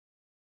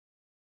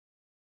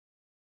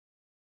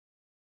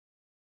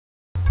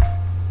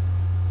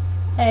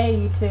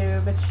Hey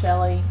YouTube, it's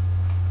Shelly.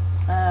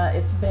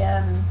 It's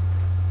been,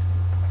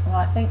 well,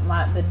 I think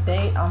the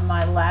date on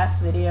my last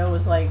video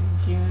was like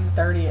June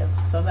 30th,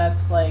 so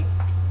that's like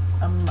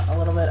a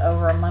little bit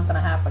over a month and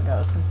a half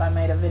ago since I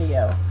made a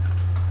video.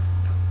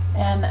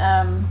 And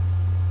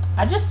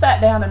I just sat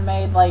down and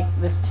made like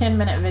this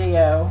 10-minute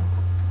video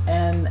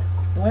and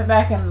went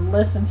back and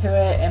listened to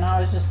it, and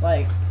I was just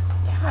like,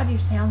 God, you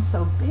sound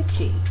so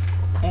bitchy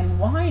and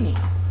whiny.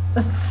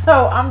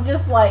 So I'm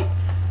just like,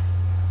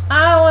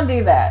 I don't want to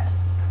do that.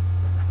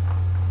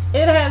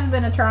 It has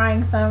been a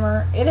trying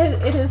summer. It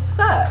has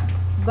sucked,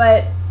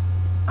 but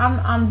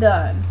I'm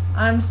done.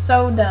 I'm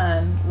so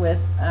done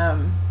with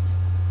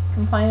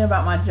complaining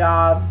about my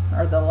job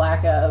or the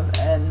lack of,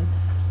 and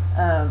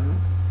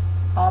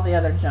all the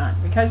other junk.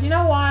 Because you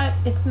know what?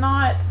 It's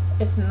not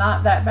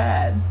that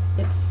bad.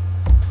 It's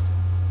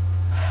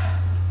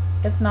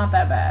not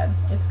that bad.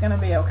 It's gonna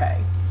be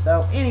okay.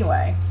 So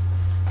anyway.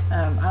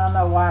 I don't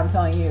know why I'm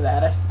telling you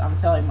that. I'm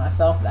telling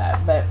myself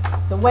that. But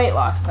the weight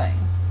loss thing.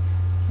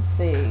 Let's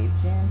see.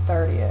 June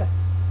 30th.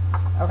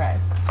 Okay.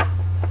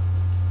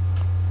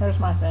 Here's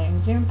my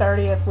thing. June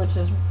 30th, which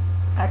is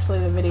actually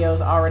the video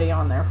is already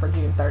on there for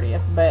June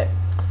 30th. But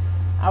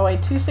I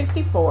weighed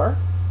 264.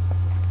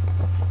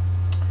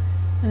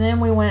 And then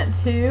we went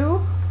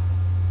to,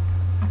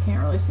 I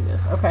can't really see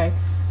this. Okay.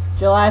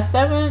 July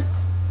 7th,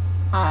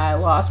 I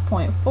lost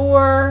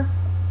 0.4.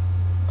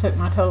 Took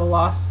my total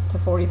loss to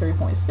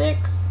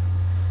 43.6.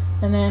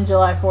 And then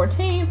July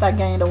 14th, I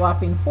gained a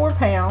whopping 4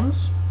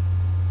 pounds.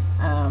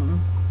 I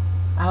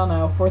don't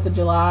know, 4th of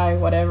July,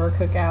 whatever,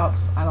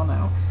 cookouts, I don't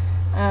know.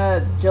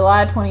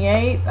 July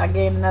 28th, I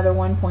gained another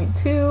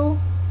 1.2.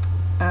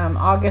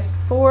 August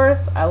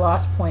 4th, I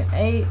lost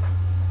 0.8.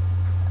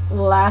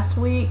 Last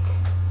week,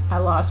 I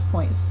lost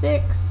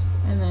 0.6.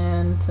 And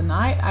then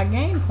tonight, I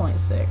gained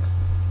 0.6.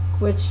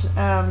 Which,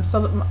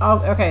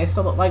 okay,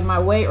 so like my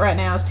weight right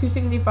now is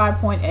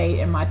 265.8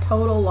 and my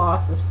total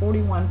loss is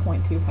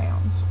 41.2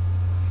 pounds.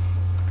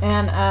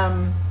 And,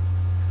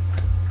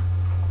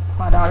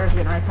 my daughter's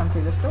getting ready to come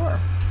through this door.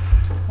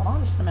 Hold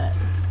on just a minute.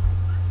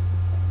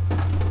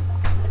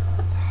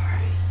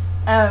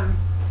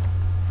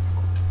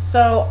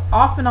 So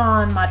off and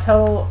on, my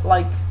total,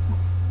 like,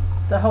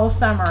 the whole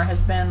summer has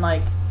been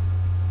like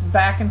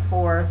back and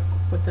forth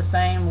with the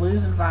same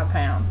losing 5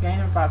 pounds,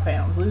 gaining 5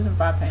 pounds, losing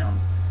 5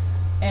 pounds.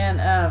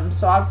 And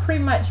so I've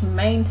pretty much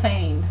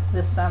maintained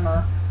this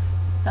summer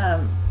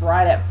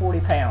right at 40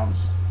 pounds,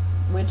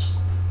 which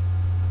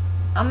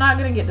I'm not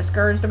going to get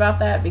discouraged about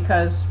that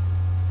because,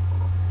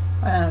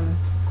 I don't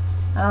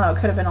know, it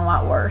could have been a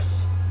lot worse.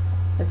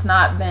 It's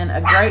not been a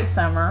great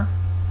summer,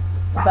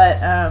 but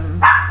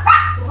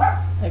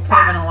it could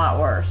have been a lot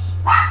worse.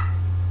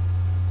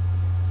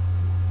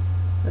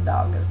 The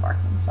dog is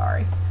barking,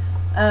 sorry.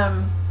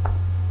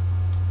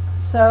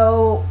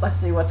 So, let's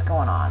see what's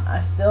going on.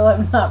 I still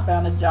have not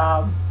found a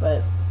job,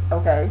 but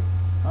okay.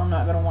 I'm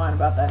not going to whine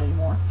about that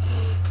anymore.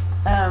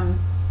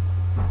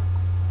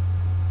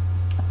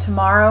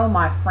 Tomorrow,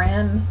 my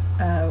friend,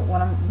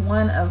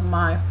 one of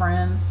my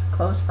friends,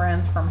 close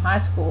friends from high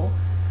school,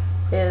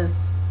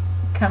 is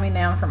coming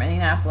down from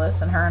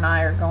Indianapolis, and her and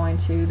I are going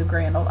to the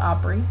Grand Ole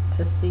Opry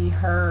to see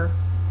her,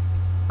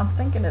 I'm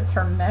thinking it's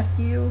her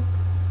nephew,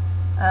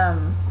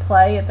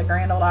 play at the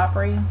Grand Ole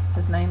Opry.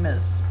 His name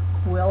is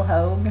Will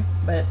Hogue,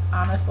 but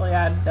honestly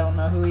I don't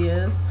know who he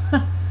is.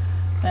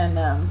 And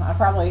I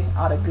probably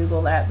ought to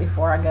Google that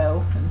before I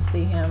go and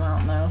see him. I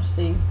don't know,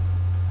 see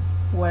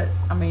what,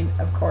 I mean,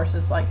 of course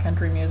it's like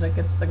country music,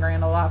 it's the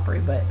Grand Ole Opry,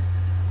 but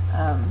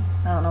I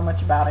don't know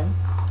much about him.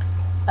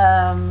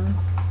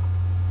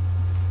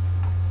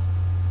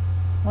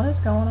 What is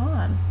going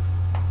on?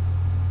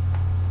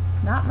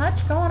 Not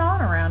much going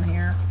on around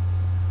here.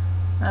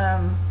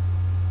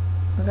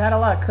 We've had a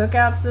lot of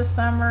cookouts this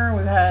summer.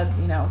 We've had,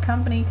 you know,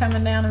 company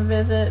coming down and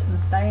visit and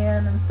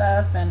staying and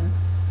stuff. And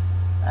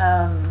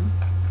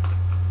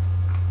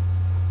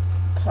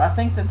so I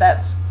think that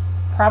that's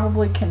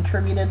probably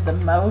contributed the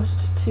most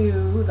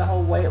to the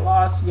whole weight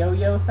loss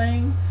yo-yo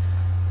thing.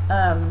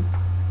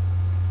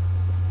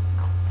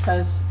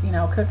 Because, you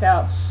know,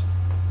 cookouts,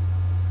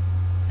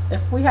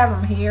 if we have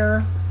them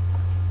here,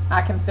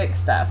 I can fix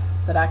stuff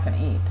that I can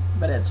eat.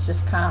 But it's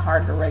just kind of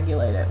hard to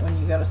regulate it when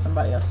you go to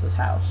somebody else's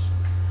house.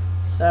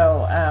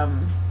 So,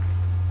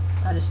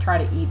 I just try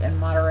to eat in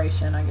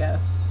moderation, I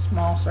guess.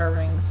 Small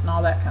servings and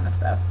all that kind of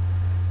stuff.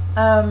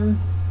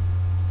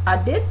 I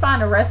did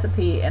find a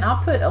recipe, and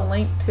I'll put a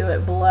link to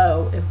it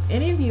below. If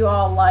any of you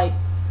all like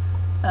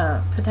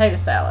potato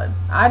salad.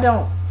 I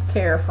don't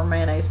care for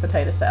mayonnaise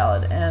potato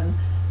salad. And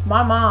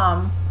my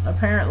mom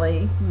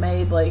apparently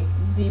made like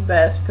the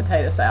best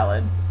potato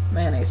salad,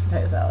 mayonnaise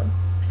potato salad.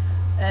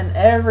 And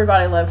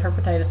everybody loved her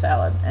potato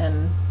salad.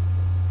 And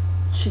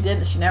she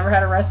never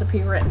had a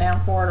recipe written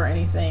down for it or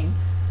anything,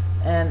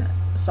 and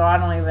so I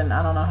don't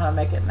know how to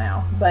make it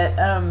now. But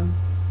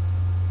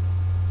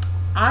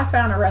I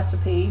found a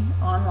recipe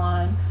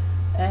online,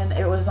 and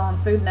it was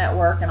on Food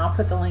Network, and I'll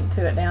put the link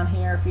to it down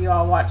here if you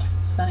all watch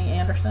Sunny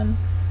Anderson.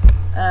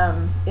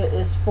 It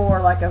is for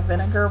like a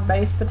vinegar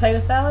based potato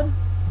salad,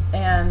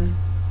 and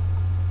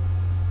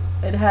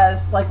it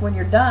has, like, when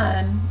you're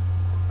done,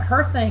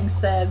 her thing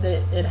said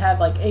that it had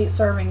like 8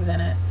 servings in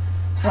it.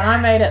 When I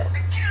made it,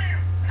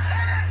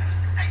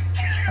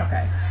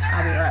 okay,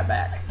 I'll be right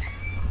back.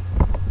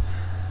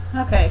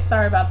 Okay,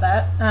 sorry about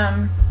that.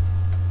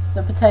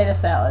 The potato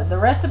salad. The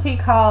recipe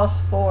calls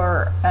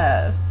for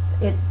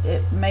it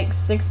makes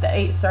 6 to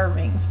 8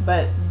 servings,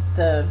 but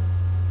the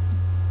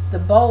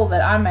bowl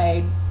that I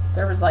made,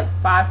 there was like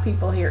 5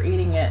 people here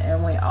eating it,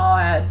 and we all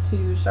had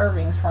 2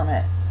 servings from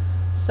it.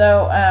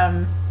 So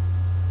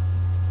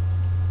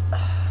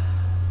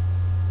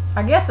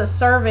I guess a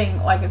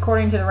serving, like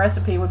according to the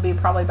recipe, would be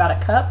probably about a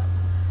cup.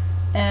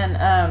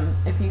 And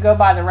if you go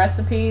by the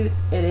recipe,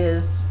 it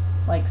is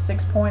like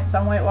 6 points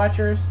on Weight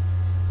Watchers.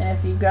 And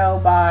if you go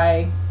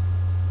by,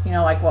 you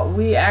know, like what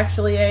we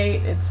actually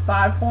ate, it's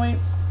 5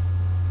 points.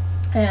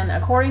 And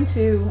according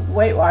to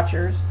Weight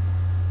Watchers,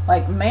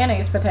 like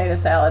mayonnaise potato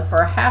salad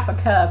for half a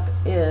cup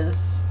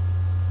is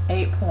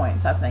 8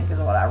 points, I think is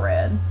what I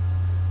read.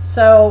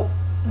 So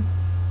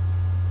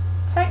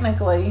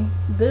technically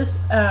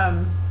this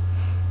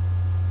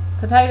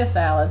potato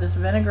salad, this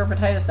vinegar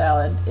potato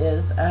salad,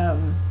 is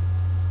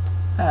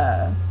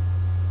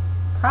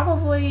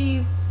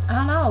probably, I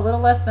don't know, a little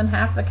less than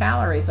half the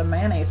calories of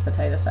mayonnaise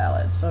potato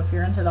salad. So if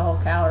you're into the whole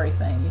calorie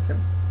thing, you could,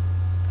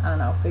 I don't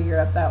know, figure it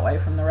up that way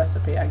from the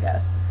recipe, I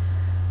guess.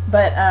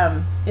 But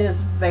it is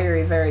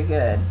very, very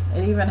good.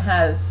 It even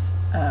has,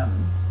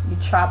 you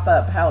chop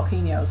up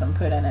jalapenos and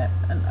put in it,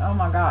 and oh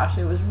my gosh,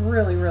 it was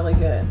really, really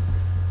good.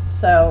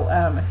 So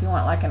if you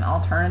want like an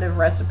alternative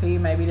recipe,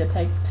 maybe to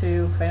take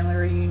to family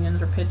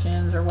reunions or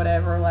pitch-ins or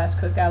whatever, last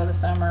cookout of the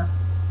summer,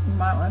 you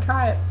might want to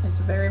try it. It's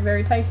very,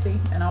 very tasty,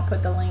 and I'll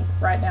put the link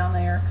right down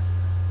there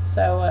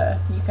so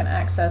you can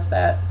access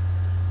that.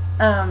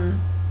 I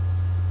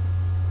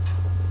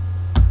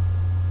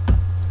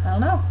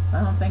don't know.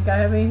 I don't think I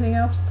have anything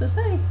else to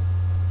say.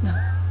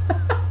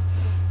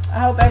 I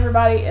hope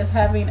everybody is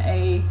having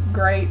a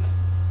great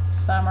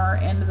summer,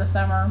 end of the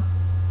summer.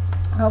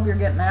 I hope you're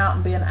getting out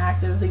and being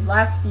active. These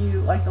last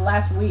few, like the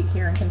last week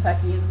here in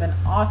Kentucky has been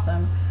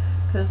awesome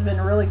because it's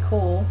been really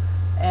cool,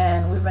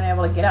 and we've been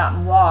able to get out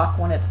and walk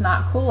when it's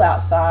not cool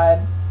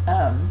outside.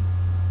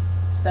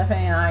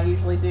 Stephanie and I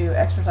usually do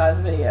exercise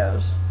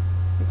videos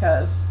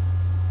because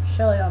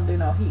Shelly don't do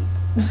no heat.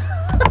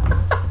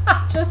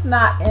 I'm just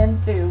not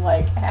into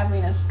like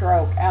having a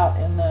stroke out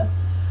in the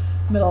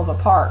middle of a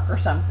park or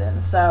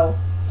something. So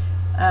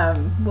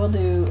we'll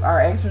do our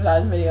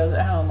exercise videos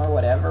at home or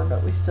whatever,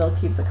 but we still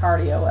keep the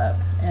cardio up.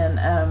 And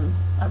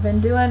I've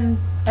been doing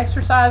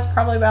exercise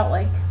probably about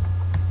like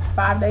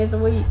 5 days a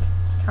week,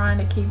 trying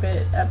to keep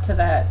it up to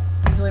that,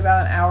 usually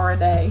about an hour a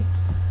day.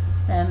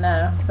 And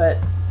but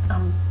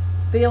I'm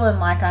feeling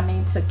like I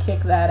need to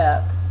kick that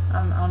up.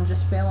 I'm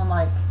just feeling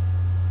like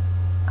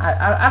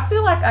I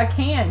feel like I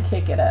can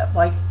kick it up.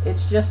 Like,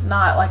 it's just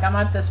not like I'm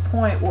at this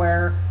point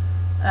where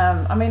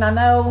I mean, I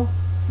know,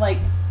 like,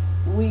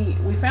 we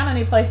found a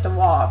new place to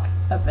walk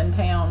up in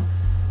town,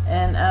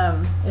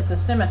 and it's a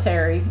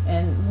cemetery,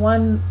 and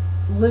one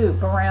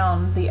loop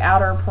around the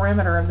outer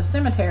perimeter of the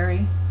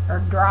cemetery, or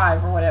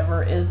drive or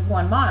whatever, is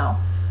 1 mile.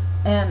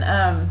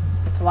 And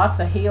it's lots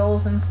of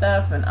hills and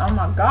stuff, and oh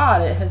my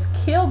god, it has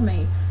killed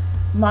me.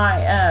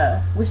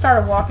 We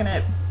started walking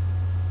it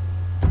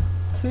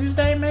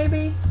Tuesday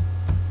maybe,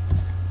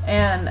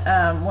 and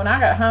when I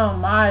got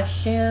home, my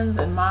shins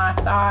and my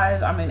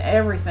thighs, I mean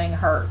everything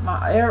hurt.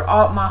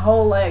 My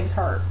whole legs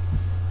hurt.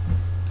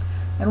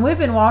 And we've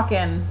been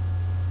walking,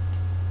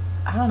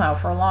 I don't know,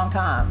 for a long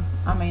time.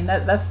 I mean,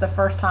 that's the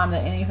first time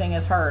that anything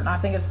has hurt, and I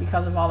think it's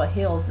because of all the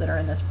hills that are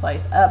in this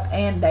place, up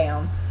and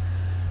down.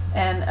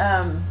 And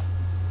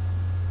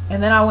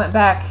then I went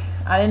back.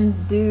 I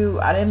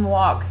didn't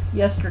walk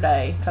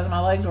yesterday because my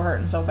legs were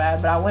hurting so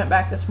bad, but I went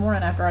back this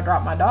morning after I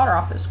dropped my daughter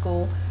off at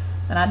school,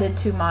 and I did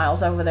 2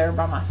 miles over there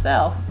by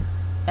myself,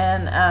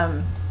 and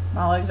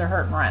my legs are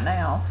hurting right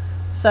now.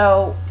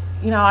 So,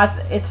 you know, I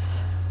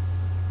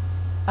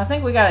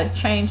think we got to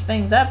change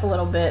things up a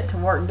little bit to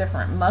work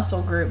different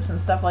muscle groups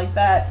and stuff like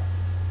that,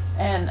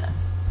 and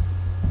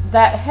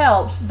that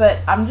helps. But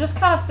I'm just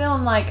kind of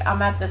feeling like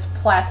I'm at this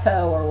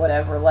plateau or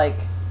whatever. Like,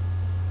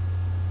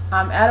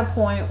 I'm at a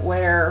point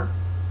where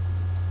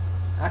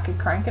I could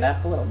crank it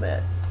up a little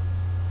bit.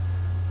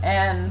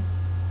 And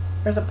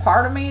there's a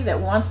part of me that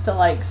wants to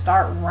like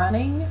start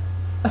running.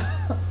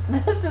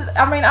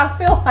 I mean, I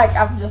feel like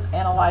I've just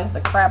analyzed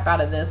the crap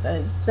out of this,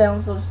 and it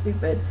sounds so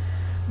stupid,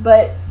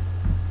 but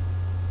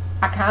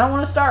I kind of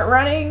want to start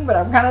running, but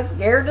I'm kind of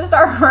scared to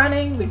start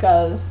running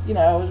because, you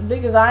know, as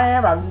big as I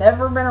am, I've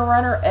never been a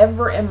runner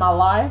ever in my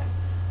life.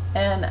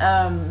 And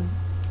I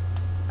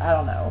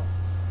don't know.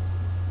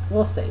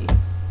 We'll see.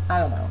 I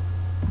don't know,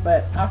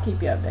 but I'll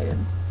keep you updated.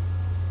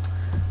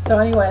 So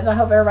anyways, I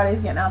hope everybody's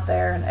getting out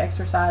there and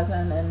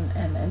exercising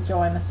and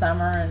enjoying the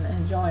summer and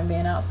enjoying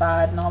being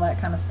outside and all that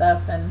kind of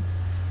stuff. And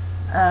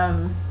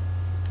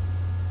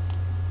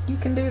you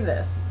can do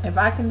this. If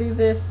I can do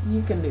this,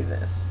 you can do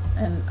this.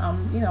 and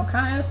I'm, you know,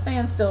 kind of at a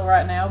standstill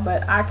right now,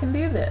 but I can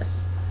do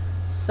this.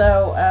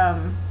 So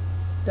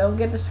don't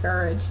get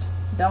discouraged.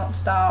 Don't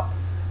stop.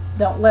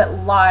 Don't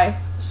let life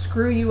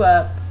screw you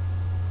up.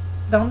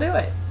 Don't do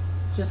it.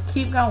 Just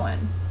keep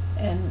going,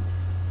 and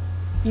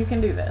you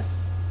can do this.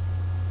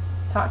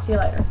 Talk to you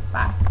later.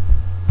 Bye.